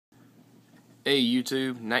Hey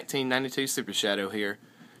YouTube, 1992 Super Shadow here,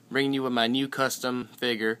 bringing you with my new custom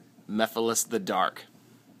figure, Mephiles the Dark.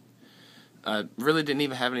 I really didn't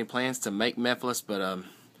even have any plans to make Mephiles, but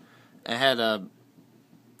I had a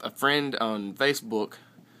friend on Facebook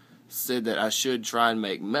said that I should try and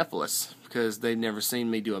make Mephiles because they'd never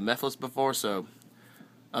seen me do a Mephiles before, so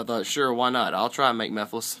I thought, sure, why not? I'll try and make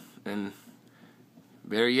Mephiles, and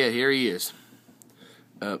better yet, here he is.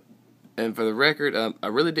 And for the record, I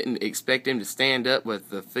really didn't expect him to stand up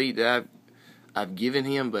with the feet that I've given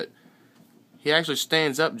him, but he actually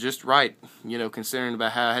stands up just right, considering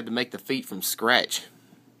about how I had to make the feet from scratch.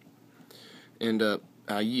 And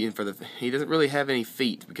he doesn't really have any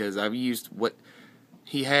feet because I've used what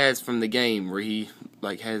he has from the game, where he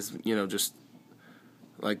has just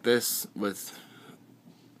like this with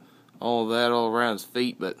all that all around his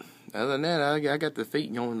feet. But other than that, I got the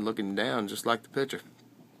feet going looking down just like the picture.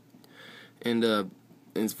 And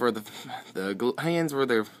for the hands where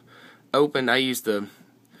they're open, I use the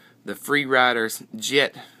Free Rider's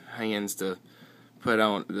jet hands to put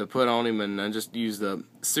on him, and I just use the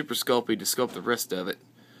Super Sculpey to sculpt the rest of it.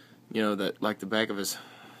 That like the back of his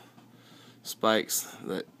spikes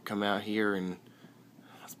that come out here, and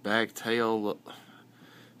his back, tail,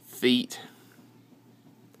 feet,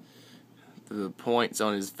 the points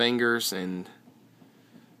on his fingers, and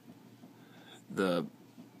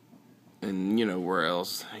where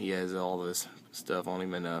else he has all this stuff on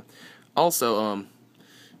him. And also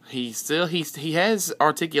he has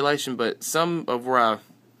articulation, but some of where I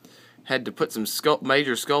had to put some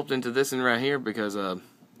major sculpt into this one right here, because to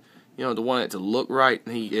want it to look right,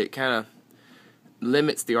 it kind of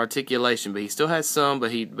limits the articulation. But he still has some,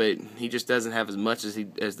 but he just doesn't have as much as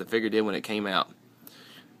the figure did when it came out.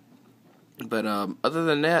 But other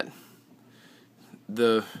than that,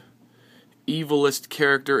 the evilest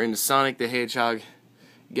character in the Sonic the Hedgehog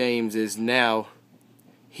games is now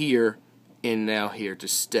here, and now here to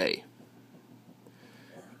stay.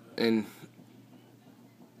 And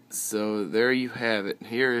so there you have it.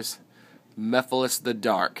 Here is Mephiles the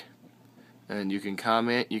Dark. And you can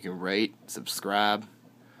comment, you can rate, subscribe,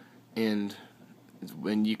 and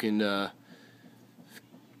when you can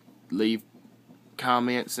leave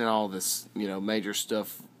comments and all this, major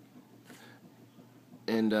stuff.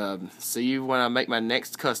 And see you when I make my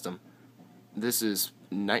next custom. This is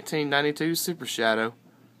 1992 Super Shadow,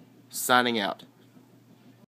 signing out.